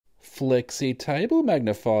Flexi Table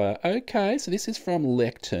Magnifier. Okay, so this is from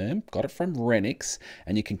Leuchtturm. Got it from Renniks.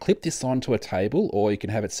 And you can clip this onto a table, or you can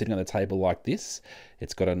have it sitting on the table like this.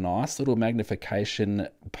 It's got a nice little magnification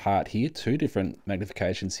part here, two different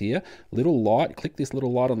magnifications here. Little light, click this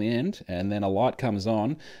little light on the end, and then a light comes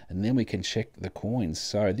on, and then we can check the coins.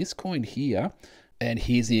 So this coin here, and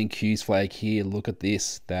here's the Incused flag here. Look at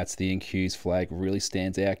this. That's the Incused flag. Really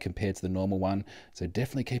stands out compared to the normal one. So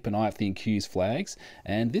definitely keep an eye out for the Incused flags.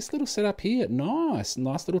 And this little setup here, nice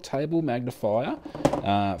little table magnifier.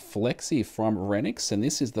 Flexi from Renniks. And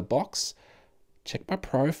this is the box. Check my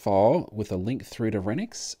profile with a link through to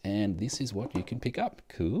Renniks. And this is what you can pick up.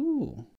 Cool.